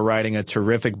much for writing a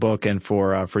terrific book and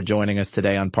for joining us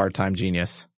today on Part-Time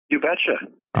Genius. You betcha.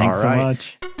 Thanks All so right.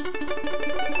 much.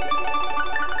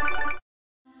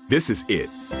 This is it.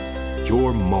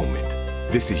 Your moment.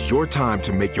 This is your time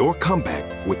to make your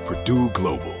comeback with Purdue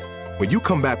Global. When you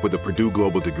come back with a Purdue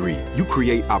Global degree, you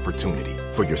create opportunity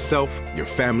for yourself, your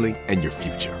family, and your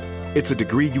future. It's a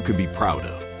degree you can be proud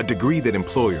of, a degree that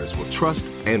employers will trust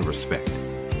and respect.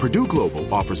 Purdue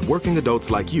Global offers working adults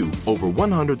like you over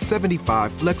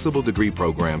 175 flexible degree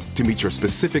programs to meet your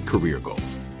specific career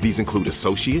goals. These include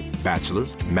associate,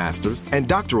 bachelor's, master's, and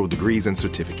doctoral degrees and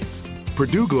certificates.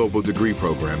 Purdue Global degree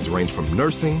programs range from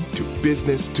nursing to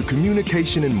business to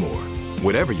communication and more.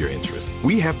 Whatever your interest,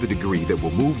 we have the degree that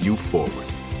will move you forward.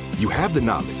 You have the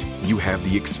knowledge, you have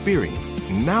the experience.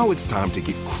 Now it's time to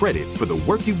get credit for the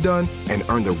work you've done and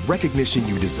earn the recognition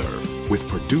you deserve with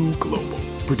Purdue Global,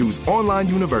 Purdue's online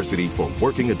university for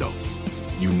working adults.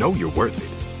 You know you're worth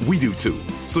it. We do too.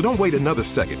 So don't wait another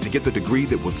second to get the degree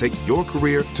that will take your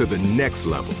career to the next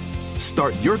level.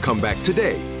 Start your comeback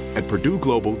today at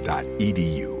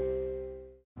purdueglobal.edu.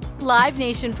 Live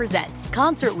Nation presents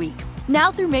Concert Week.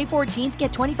 Now through May 14th,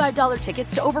 get $25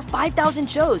 tickets to over 5,000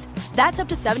 shows. That's up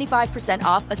to 75%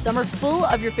 off a summer full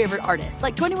of your favorite artists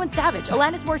like 21 Savage,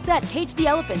 Alanis Morissette, Cage the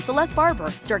Elephant, Celeste Barber,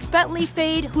 Dierks Bentley,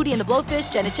 Fade, Hootie and the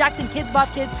Blowfish, Janet Jackson, Kids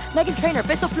Bop Kids, Meghan Trainor,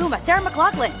 Peso Pluma, Sarah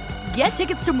McLachlan. Get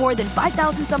tickets to more than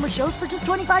 5,000 summer shows for just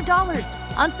 $25.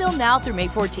 Until now through May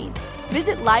 14th.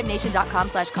 Visit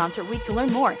LiveNation.com/Concert Week to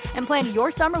learn more and plan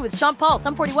your summer with Sean Paul,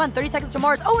 Sum 41, 30 Seconds to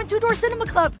Mars, and Two Door Cinema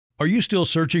Club. Are you still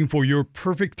searching for your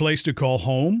perfect place to call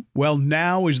home? Well,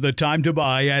 now is the time to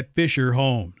buy at Fisher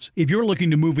Homes. If you're looking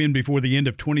to move in before the end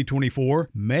of 2024,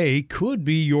 May could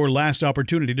be your last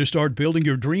opportunity to start building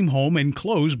your dream home and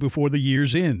close before the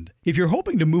year's end. If you're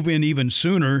hoping to move in even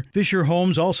sooner, Fisher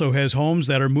Homes also has homes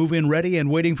that are move-in ready and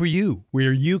waiting for you,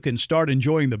 where you can start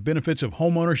enjoying the benefits of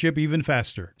homeownership even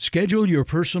faster. Schedule your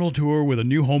personal tour with a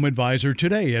new home advisor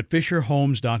today at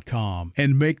FisherHomes.com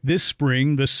and make this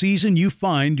spring the season you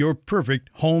find your perfect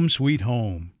home sweet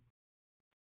home.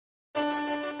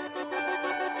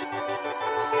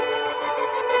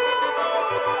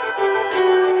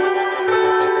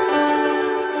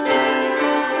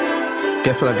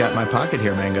 Guess what I've got in my pocket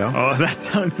here, Mango? Oh, that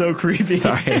sounds so creepy.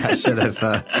 Sorry,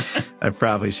 I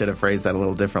probably should have phrased that a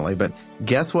little differently, but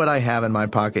guess what I have in my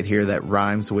pocket here that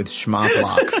rhymes with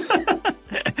schmoplocks?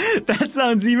 That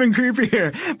sounds even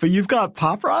creepier. But you've got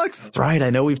Pop Rocks? That's right. I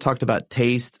know we've talked about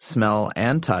taste, smell,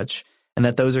 and touch, and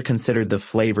that those are considered the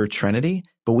flavor trinity,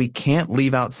 but we can't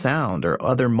leave out sound or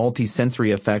other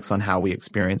multi-sensory effects on how we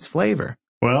experience flavor.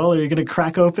 Well, are you going to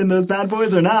crack open those bad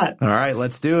boys or not? All right,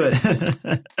 let's do it.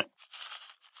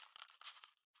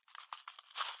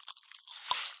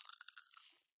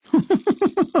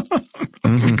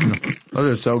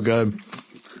 Those are so good.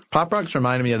 Pop Rocks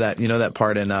reminded me of that, that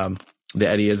part in the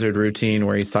Eddie Izzard routine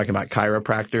where he's talking about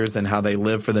chiropractors and how they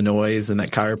live for the noise, and that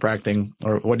chiropracting,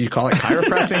 or what do you call it,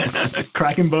 chiropractic?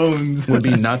 Cracking bones. Would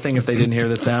be nothing if they didn't hear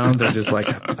the sound. They're just like,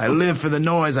 I live for the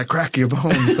noise, I crack your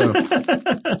bones. So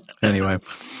anyway.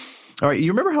 All right,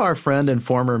 you remember how our friend and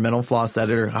former Mental Floss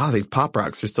editor, these Pop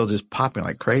Rocks are still just popping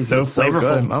like crazy. So it's so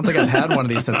flavorful. good. I don't think I've had one of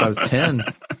these since I was 10.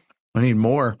 I need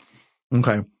more.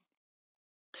 Okay.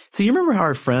 So you remember how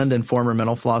our friend and former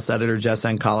Mental Floss editor, Jess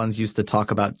Ann Collins, used to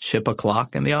talk about chip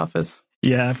o'clock in the office?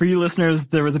 Yeah, for you listeners,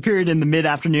 there was a period in the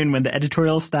mid-afternoon when the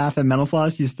editorial staff at Mental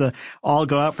Floss used to all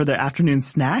go out for their afternoon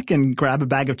snack and grab a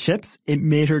bag of chips. It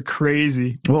made her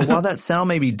crazy. Well, while that sound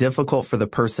may be difficult for the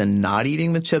person not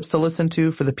eating the chips to listen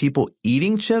to, for the people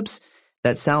eating chips,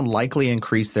 that sound likely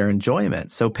increase their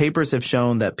enjoyment. So papers have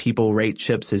shown that people rate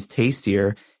chips as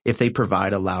tastier if they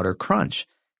provide a louder crunch.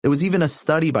 There was even a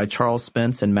study by Charles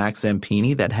Spence and Max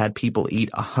Zampini that had people eat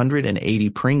 180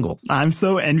 Pringles. I'm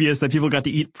so envious that people got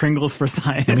to eat Pringles for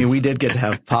science. I mean, we did get to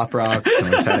have Pop Rocks, and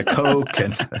we've had a Coke,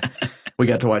 and we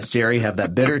got to watch Jerry have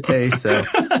that bitter taste. So.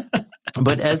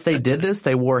 But as they did this,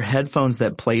 they wore headphones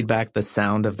that played back the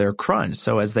sound of their crunch.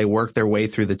 So as they worked their way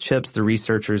through the chips, the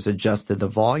researchers adjusted the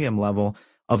volume level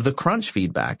of the crunch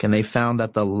feedback, and they found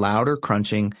that the louder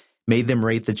crunching made them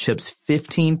rate the chips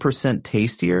 15%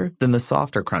 tastier than the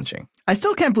softer crunching. I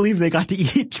still can't believe they got to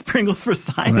eat Pringles for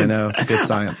science. I know, it's good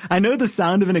science. I know the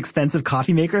sound of an expensive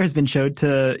coffee maker has been shown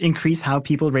to increase how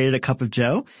people rated a cup of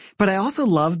joe, but I also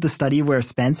loved the study where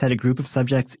Spence had a group of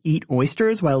subjects eat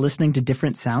oysters while listening to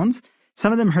different sounds.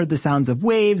 Some of them heard the sounds of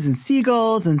waves and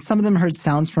seagulls, and some of them heard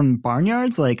sounds from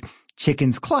barnyards like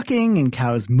chickens clucking and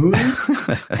cows mooing.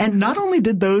 And not only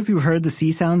did those who heard the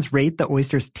sea sounds rate the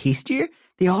oysters tastier,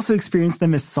 they also experienced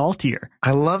them as saltier.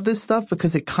 I love this stuff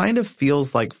because it kind of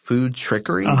feels like food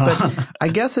trickery. But I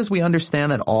guess as we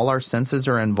understand that all our senses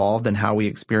are involved in how we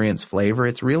experience flavor,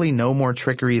 it's really no more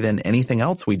trickery than anything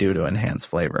else we do to enhance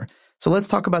flavor. So let's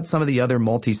talk about some of the other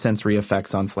multisensory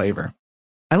effects on flavor.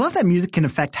 I love that music can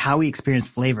affect how we experience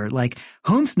flavor. Like,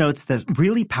 Holmes notes that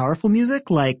really powerful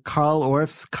music, like Carl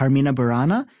Orff's Carmina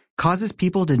Burana, causes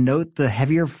people to note the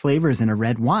heavier flavors in a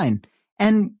red wine.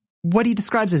 And what he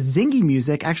describes as zingy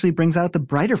music actually brings out the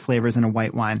brighter flavors in a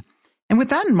white wine. And with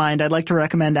that in mind, I'd like to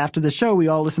recommend after the show we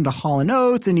all listen to Hall &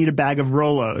 Oates and eat a bag of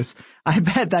Rolos. I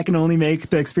bet that can only make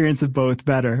the experience of both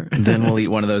better. Then we'll eat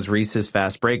one of those Reese's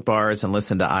Fast Break bars and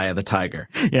listen to Eye of the Tiger.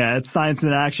 Yeah, it's science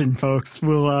in action, folks.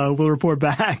 We'll report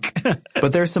back.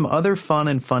 But there's some other fun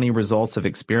and funny results of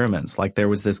experiments. Like there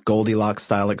was this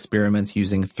Goldilocks-style experiments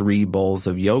using 3 bowls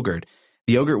of yogurt.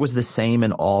 The yogurt was the same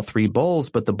in all 3 bowls,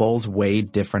 but the bowls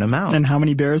weighed different amounts. And how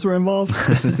many bears were involved?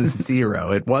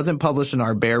 0. It wasn't published in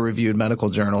our bear-reviewed medical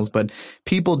journals, but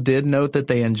people did note that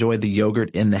they enjoyed the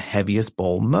yogurt in the heaviest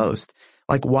bowl most.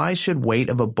 Like, why should weight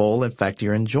of a bowl affect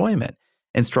your enjoyment?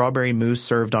 And strawberry mousse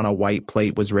served on a white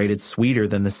plate was rated sweeter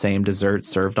than the same dessert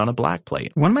served on a black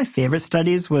plate. One of my favorite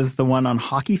studies was the one on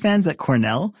hockey fans at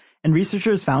Cornell, and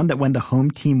researchers found that when the home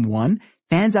team won,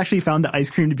 fans actually found the ice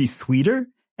cream to be sweeter.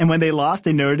 And when they lost,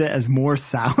 they noted it as more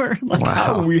sour. Like, wow.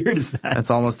 How weird is that? That's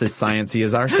almost as sciencey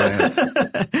as our science.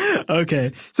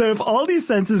 Okay, so if all these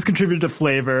senses contribute to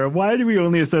flavor, why do we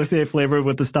only associate flavor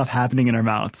with the stuff happening in our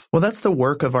mouths? Well, that's the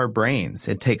work of our brains.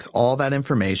 It takes all that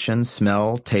information,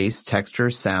 smell, taste,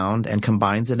 texture, sound, and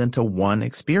combines it into one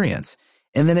experience.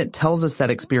 And then it tells us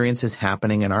that experience is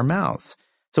happening in our mouths.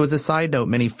 So as a side note,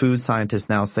 many food scientists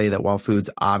now say that while foods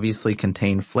obviously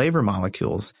contain flavor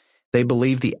molecules, they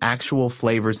believe the actual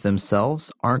flavors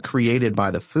themselves aren't created by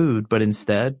the food, but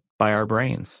instead by our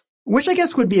brains. Which I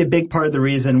guess would be a big part of the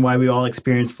reason why we all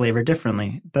experience flavor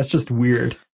differently. That's just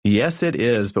weird. Yes, it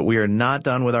is, but we are not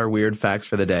done with our weird facts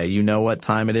for the day. You know what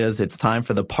time it is. It's time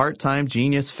for the Part-Time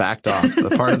Genius Fact Off,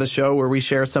 the part of the show where we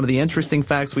share some of the interesting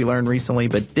facts we learned recently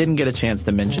but didn't get a chance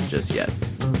to mention just yet.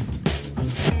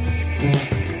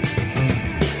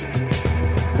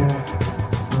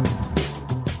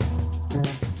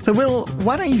 So, Will,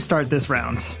 why don't you start this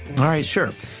round? All right,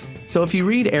 sure. So if you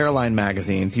read airline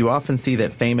magazines, you often see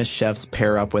that famous chefs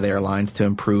pair up with airlines to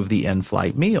improve the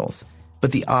in-flight meals.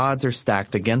 But the odds are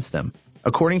stacked against them.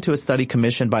 According to a study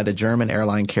commissioned by the German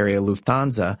airline carrier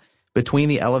Lufthansa, between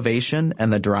the elevation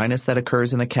and the dryness that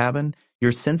occurs in the cabin,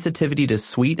 your sensitivity to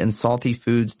sweet and salty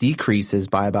foods decreases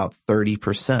by about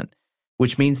 30%,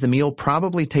 which means the meal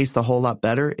probably tastes a whole lot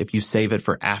better if you save it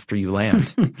for after you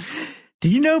land. Do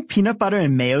you know peanut butter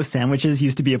and mayo sandwiches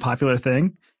used to be a popular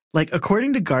thing? Like,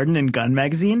 according to Garden and Gun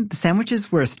magazine, the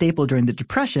sandwiches were a staple during the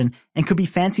Depression and could be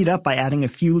fancied up by adding a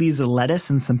few leaves of lettuce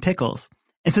and some pickles.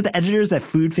 And so the editors at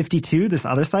Food 52, this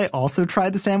other site, also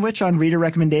tried the sandwich on reader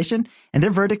recommendation, and their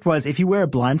verdict was if you wear a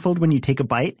blindfold when you take a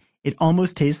bite, it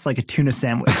almost tastes like a tuna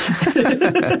sandwich.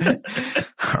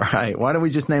 All right. Why don't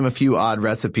we just name a few odd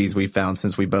recipes we found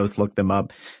since we both looked them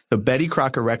up? So Betty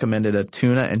Crocker recommended a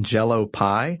tuna and jello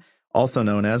pie, also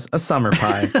known as a summer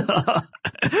pie.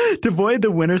 To avoid the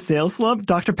winter sales slump,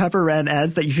 Dr. Pepper ran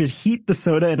ads that you should heat the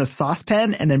soda in a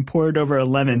saucepan and then pour it over a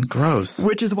lemon. Gross.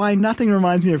 Which is why nothing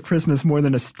reminds me of Christmas more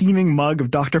than a steaming mug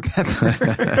of Dr.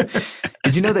 Pepper.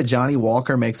 Did you know that Johnny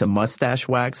Walker makes a mustache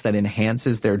wax that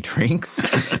enhances their drinks?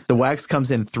 The wax comes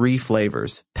in 3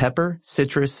 flavors, pepper,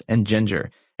 citrus, and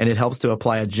ginger, and it helps to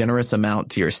apply a generous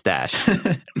amount to your stash.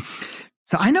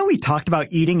 So I know we talked about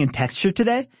eating and texture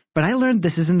today, but I learned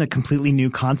this isn't a completely new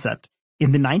concept.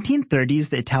 In the 1930s,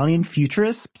 the Italian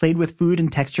futurists played with food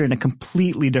and texture in a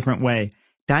completely different way.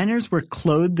 Diners were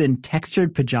clothed in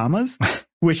textured pajamas,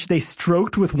 which they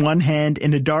stroked with one hand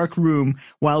in a dark room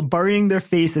while burying their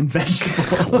face in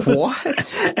vegetables.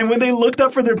 What? And when they looked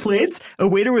up for their plates, a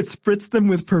waiter would spritz them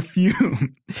with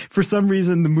perfume. For some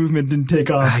reason, the movement didn't take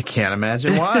off. I can't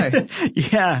imagine why.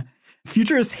 Yeah.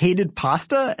 Futurists hated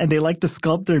pasta, and they liked to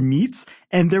sculpt their meats.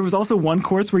 And there was also one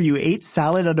course where you ate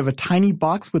salad out of a tiny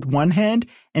box with one hand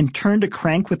and turned a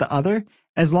crank with the other.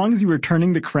 As long as you were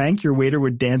turning the crank, your waiter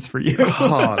would dance for you.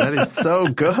 Oh, that is so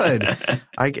good.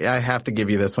 I have to give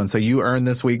you this one. So you earned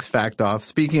this week's Fact Off.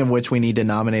 Speaking of which, we need to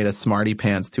nominate a Smarty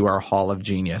Pants to our Hall of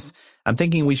Genius. I'm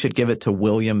thinking we should give it to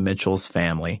William Mitchell's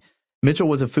family. Mitchell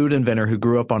was a food inventor who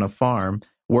grew up on a farm,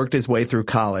 worked his way through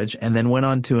college, and then went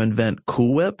on to invent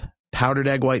Cool Whip, powdered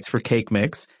egg whites for cake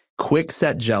mix, quick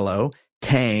set Jell-O,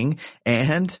 Tang,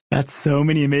 and... That's so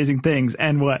many amazing things.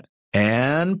 And what?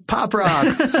 And Pop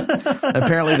Rocks.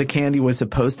 Apparently the candy was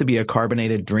supposed to be a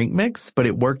carbonated drink mix, but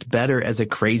it worked better as a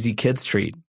crazy kid's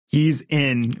treat. He's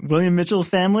in. William Mitchell's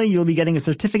family, you'll be getting a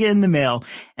certificate in the mail.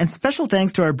 And special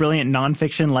thanks to our brilliant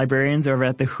nonfiction librarians over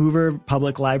at the Hoover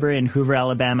Public Library in Hoover,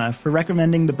 Alabama for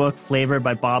recommending the book Flavor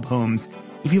by Bob Holmes.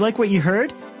 If you like what you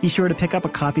heard, be sure to pick up a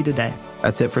copy today.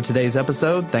 That's it for today's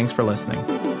episode. Thanks for listening.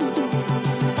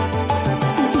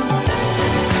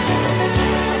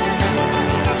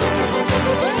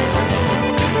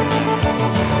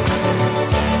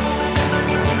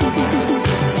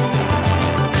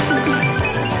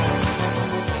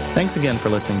 Thanks again for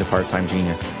listening to Part-Time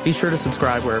Genius. Be sure to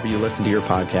subscribe wherever you listen to your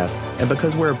podcast. And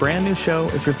because we're a brand new show,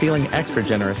 if you're feeling extra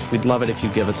generous, we'd love it if you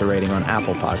give us a rating on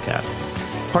Apple Podcasts.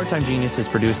 Part-Time Genius is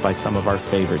produced by some of our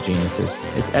favorite geniuses.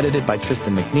 It's edited by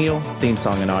Tristan McNeil, theme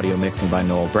song and audio mixing by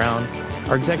Noel Brown.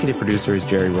 Our executive producer is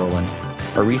Jerry Rowland.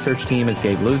 Our research team is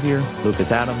Gabe Luzier,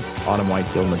 Lucas Adams, Autumn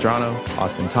Whitefield Madrano,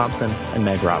 Austin Thompson, and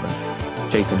Meg Robbins.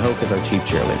 Jason Hoke is our chief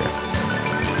cheerleader.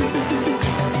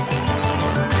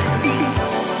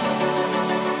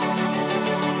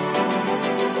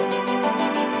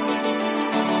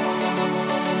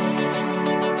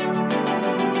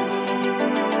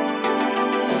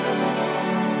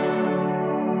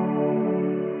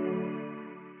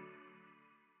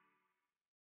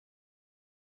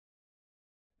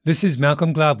 This is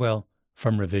Malcolm Gladwell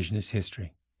from Revisionist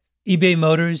History. eBay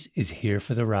Motors is here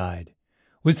for the ride.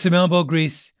 With some elbow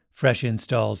grease, fresh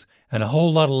installs, and a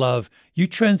whole lot of love, you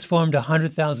transformed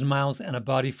 100,000 miles and a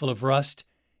body full of rust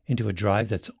into a drive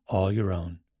that's all your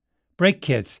own. Brake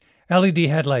kits, LED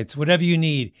headlights, whatever you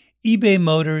need, eBay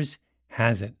Motors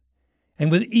has it.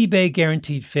 And with eBay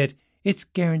Guaranteed Fit, it's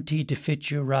guaranteed to fit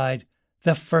your ride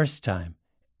the first time,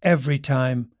 every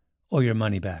time, or your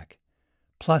money back.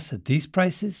 Plus, at these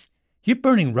prices, you're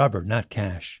burning rubber, not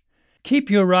cash.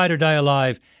 Keep your ride or die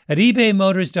alive at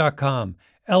ebaymotors.com.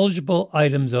 Eligible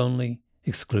items only.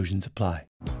 Exclusions apply.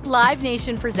 Live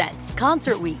Nation presents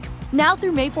Concert Week. Now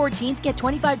through May 14th, get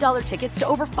 $25 tickets to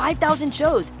over 5,000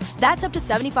 shows. That's up to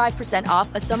 75%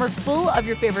 off a summer full of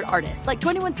your favorite artists like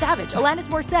 21 Savage, Alanis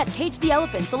Morissette, Cage the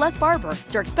Elephant, Celeste Barber,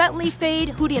 Dierks Bentley, Fade,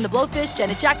 Hootie and the Blowfish,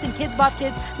 Janet Jackson, Kids Bop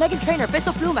Kids, Meghan Trainor,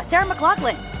 Bissell Pluma, Sarah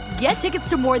McLachlan. Get tickets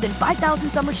to more than 5,000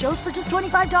 summer shows for just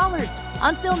 $25.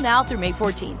 Until now through May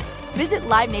 14th. Visit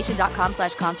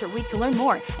LiveNation.com/Concert Week to learn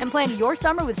more and plan your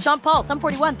summer with Sean Paul, Sum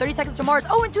 41, 30 Seconds to Mars,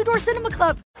 and Two Door Cinema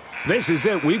Club. This is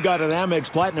it. We've got an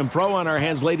Amex Platinum Pro on our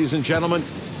hands, ladies and gentlemen.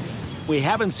 We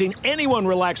haven't seen anyone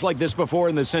relax like this before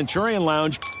in the Centurion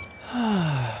Lounge.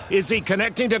 Is he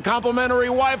connecting to complimentary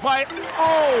Wi-Fi?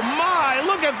 Oh, my.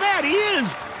 Look at that. He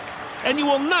is. And you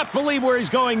will not believe where he's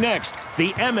going next. The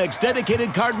Amex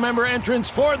dedicated card member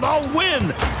entrance for the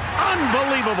win.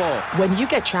 Unbelievable. When you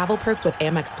get travel perks with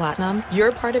Amex Platinum,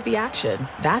 you're part of the action.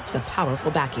 That's the powerful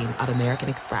backing of American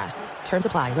Express. Terms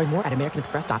apply. Learn more at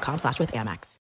americanexpress.com/withAmex.